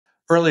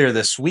Earlier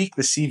this week,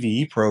 the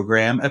CVE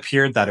program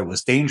appeared that it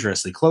was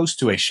dangerously close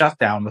to a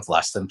shutdown with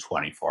less than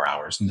 24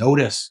 hours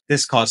notice.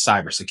 This caused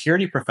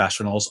cybersecurity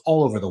professionals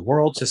all over the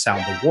world to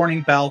sound the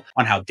warning bell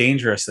on how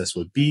dangerous this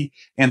would be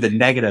and the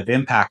negative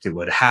impact it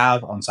would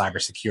have on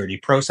cybersecurity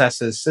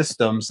processes,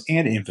 systems,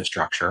 and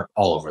infrastructure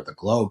all over the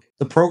globe.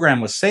 The program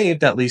was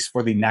saved at least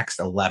for the next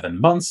 11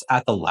 months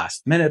at the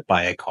last minute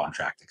by a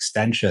contract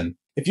extension.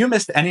 If you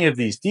missed any of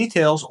these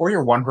details or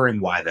you're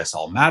wondering why this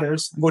all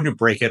matters, I'm going to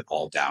break it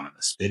all down in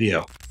this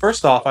video.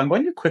 First off, I'm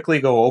going to quickly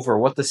go over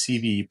what the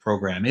CVE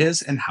program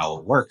is and how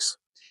it works.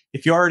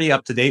 If you're already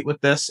up to date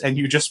with this and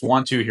you just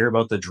want to hear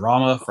about the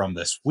drama from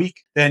this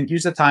week, then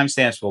use the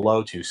timestamps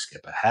below to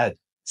skip ahead.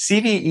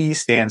 CVE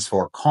stands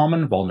for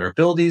Common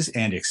Vulnerabilities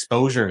and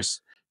Exposures.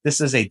 This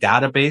is a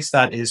database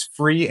that is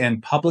free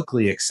and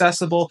publicly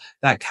accessible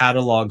that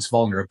catalogs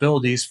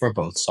vulnerabilities for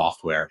both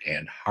software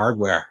and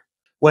hardware.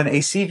 When a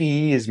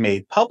CVE is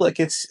made public,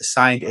 it's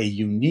assigned a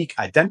unique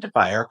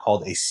identifier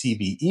called a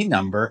CVE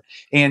number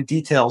and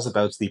details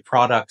about the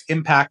product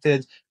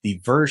impacted,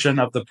 the version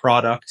of the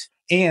product,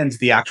 and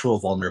the actual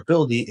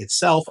vulnerability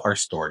itself are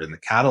stored in the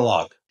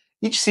catalog.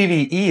 Each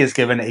CVE is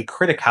given a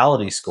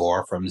criticality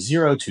score from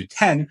 0 to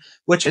 10,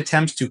 which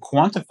attempts to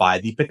quantify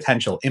the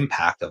potential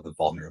impact of the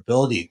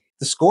vulnerability.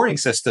 The scoring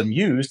system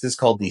used is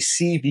called the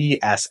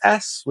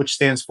CVSS, which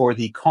stands for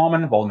the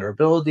Common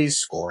Vulnerabilities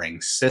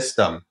Scoring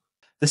System.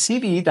 The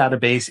CVE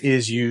database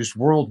is used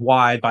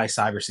worldwide by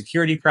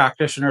cybersecurity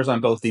practitioners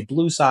on both the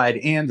blue side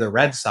and the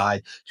red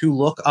side to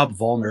look up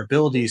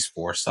vulnerabilities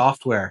for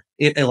software.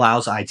 It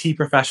allows IT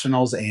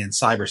professionals and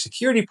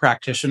cybersecurity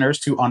practitioners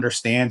to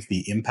understand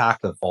the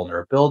impact of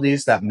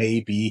vulnerabilities that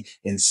may be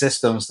in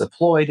systems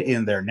deployed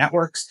in their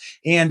networks,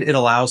 and it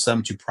allows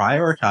them to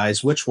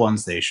prioritize which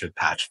ones they should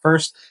patch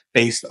first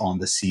based on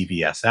the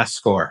CVSS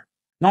score.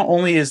 Not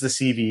only is the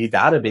CVE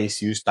database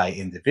used by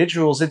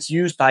individuals, it's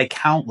used by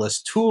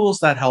countless tools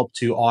that help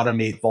to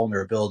automate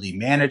vulnerability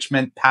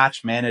management,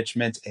 patch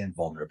management, and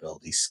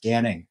vulnerability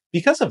scanning.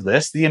 Because of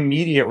this, the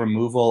immediate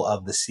removal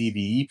of the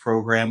CVE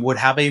program would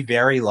have a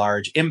very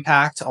large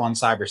impact on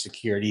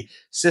cybersecurity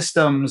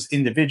systems,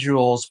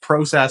 individuals,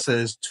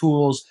 processes,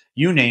 tools,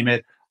 you name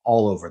it,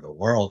 all over the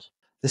world.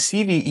 The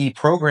CVE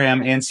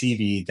program and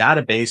CVE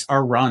database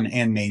are run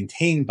and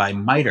maintained by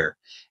Mitre,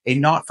 a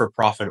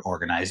not-for-profit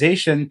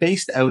organization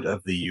based out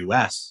of the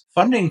US.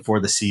 Funding for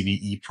the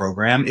CVE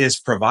program is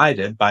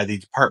provided by the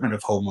Department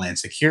of Homeland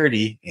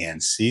Security and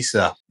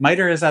CISA.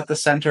 Mitre is at the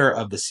center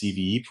of the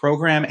CVE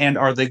program and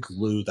are the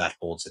glue that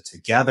holds it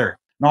together.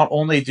 Not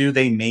only do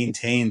they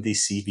maintain the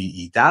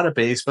CVE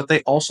database, but they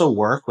also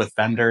work with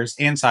vendors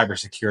and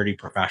cybersecurity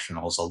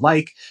professionals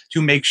alike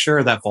to make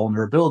sure that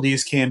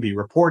vulnerabilities can be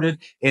reported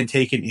and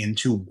taken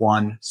into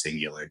one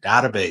singular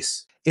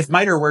database. If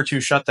Mitre were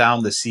to shut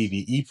down the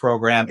CVE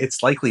program,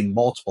 it's likely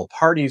multiple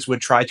parties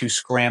would try to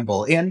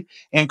scramble in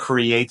and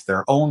create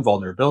their own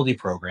vulnerability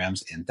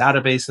programs and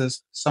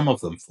databases, some of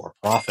them for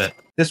profit.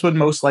 This would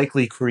most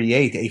likely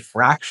create a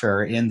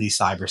fracture in the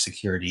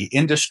cybersecurity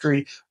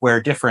industry where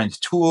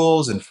different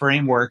tools and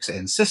frameworks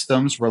and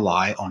systems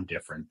rely on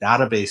different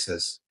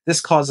databases.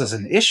 This causes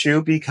an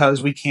issue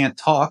because we can't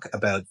talk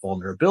about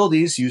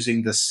vulnerabilities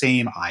using the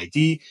same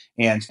ID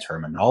and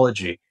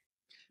terminology.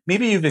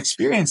 Maybe you've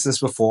experienced this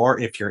before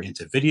if you're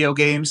into video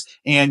games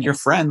and your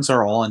friends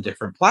are all on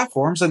different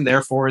platforms, and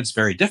therefore it's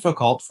very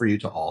difficult for you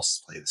to all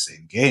play the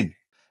same game.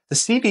 The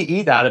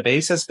CVE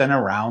database has been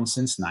around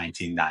since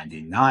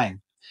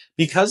 1999.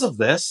 Because of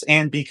this,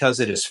 and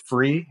because it is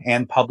free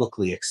and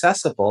publicly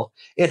accessible,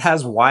 it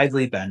has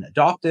widely been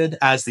adopted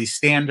as the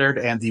standard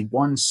and the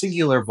one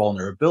singular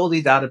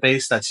vulnerability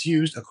database that's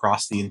used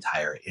across the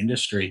entire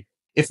industry.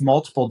 If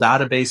multiple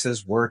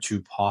databases were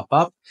to pop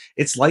up,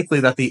 it's likely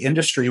that the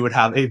industry would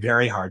have a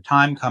very hard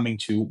time coming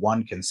to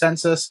one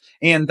consensus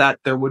and that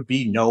there would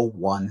be no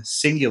one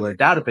singular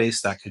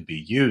database that could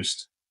be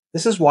used.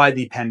 This is why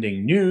the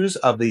pending news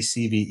of the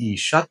CVE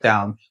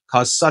shutdown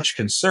caused such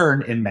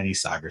concern in many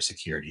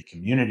cybersecurity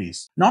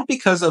communities. Not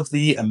because of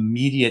the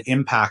immediate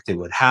impact it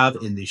would have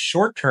in the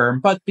short term,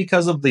 but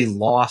because of the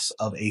loss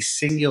of a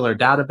singular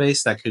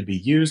database that could be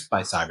used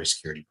by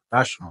cybersecurity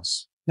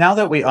professionals. Now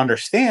that we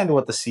understand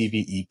what the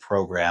CVE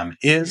program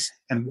is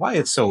and why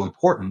it's so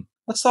important,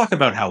 let's talk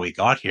about how we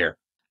got here.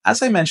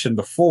 As I mentioned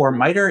before,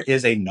 Mitre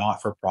is a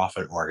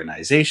not-for-profit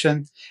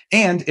organization,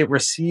 and it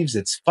receives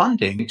its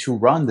funding to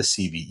run the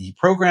CVE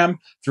program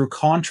through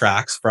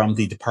contracts from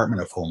the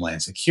Department of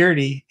Homeland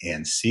Security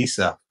and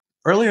CISA.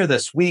 Earlier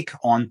this week,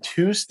 on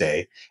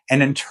Tuesday,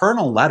 an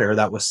internal letter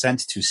that was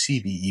sent to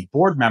CVE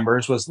board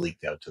members was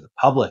leaked out to the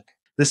public.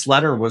 This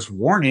letter was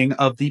warning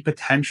of the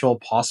potential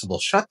possible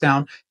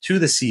shutdown to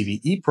the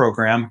CVE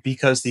program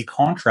because the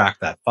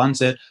contract that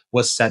funds it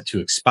was set to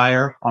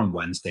expire on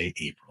Wednesday,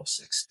 April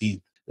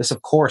 16th. This,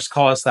 of course,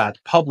 caused that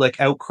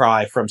public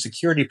outcry from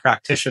security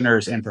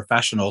practitioners and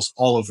professionals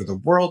all over the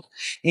world.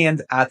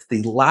 And at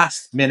the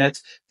last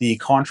minute, the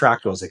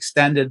contract was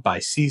extended by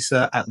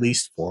CISA at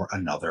least for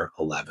another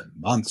 11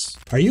 months.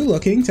 Are you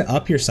looking to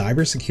up your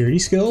cybersecurity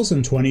skills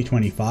in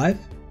 2025?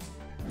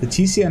 The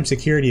TCM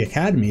Security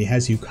Academy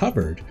has you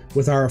covered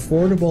with our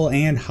affordable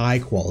and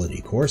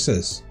high-quality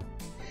courses.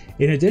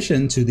 In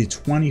addition to the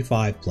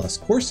 25-plus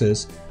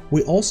courses,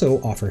 we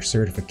also offer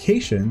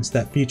certifications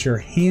that feature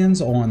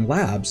hands-on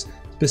labs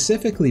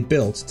specifically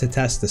built to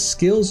test the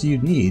skills you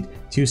need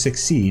to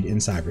succeed in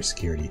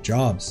cybersecurity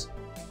jobs.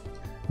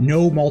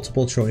 No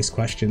multiple choice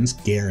questions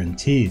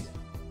guaranteed.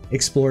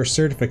 Explore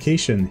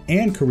certification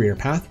and career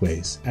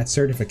pathways at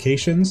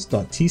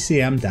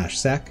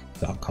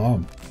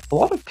certifications.tcm-sec.com. A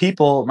lot of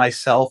people,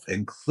 myself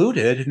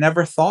included,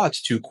 never thought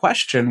to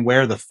question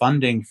where the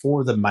funding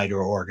for the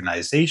Mitre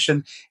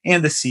organization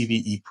and the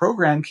CVE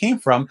program came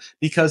from,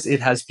 because it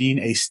has been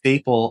a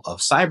staple of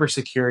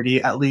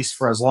cybersecurity, at least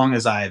for as long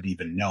as I have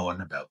even known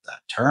about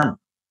that term.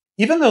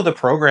 Even though the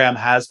program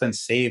has been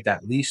saved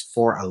at least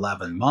for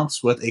 11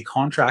 months with a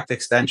contract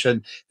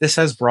extension, this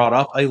has brought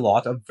up a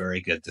lot of very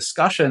good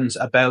discussions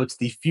about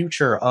the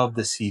future of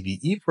the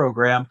CVE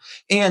program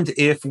and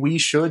if we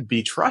should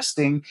be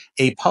trusting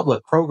a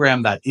public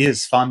program that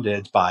is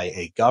funded by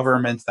a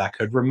government that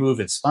could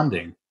remove its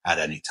funding at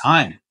any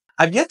time.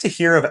 I've yet to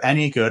hear of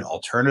any good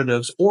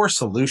alternatives or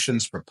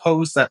solutions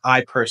proposed that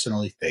I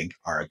personally think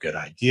are a good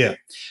idea.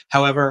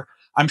 However,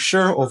 I'm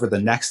sure over the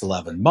next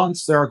 11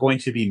 months, there are going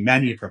to be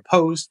many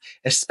proposed,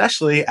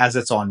 especially as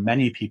it's on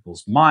many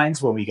people's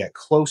minds when we get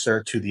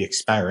closer to the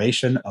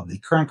expiration of the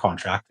current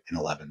contract in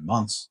 11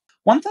 months.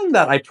 One thing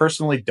that I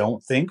personally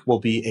don't think will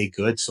be a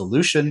good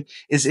solution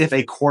is if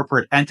a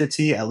corporate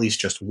entity, at least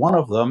just one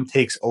of them,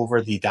 takes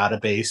over the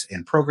database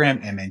and program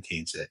and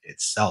maintains it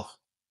itself.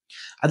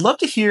 I'd love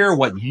to hear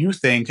what you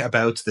think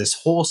about this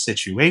whole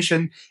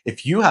situation,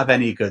 if you have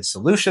any good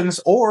solutions,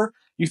 or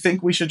you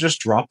think we should just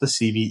drop the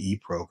CVE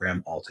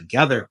program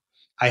altogether.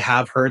 I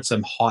have heard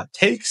some hot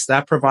takes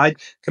that provide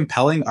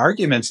compelling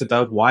arguments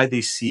about why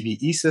the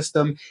CVE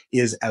system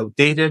is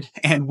outdated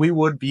and we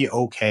would be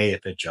okay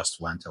if it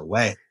just went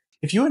away.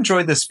 If you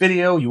enjoyed this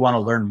video, you want to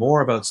learn more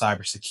about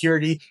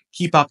cybersecurity,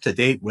 keep up to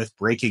date with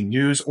breaking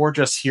news, or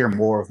just hear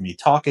more of me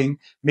talking,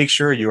 make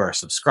sure you are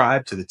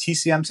subscribed to the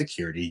TCM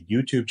Security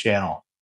YouTube channel.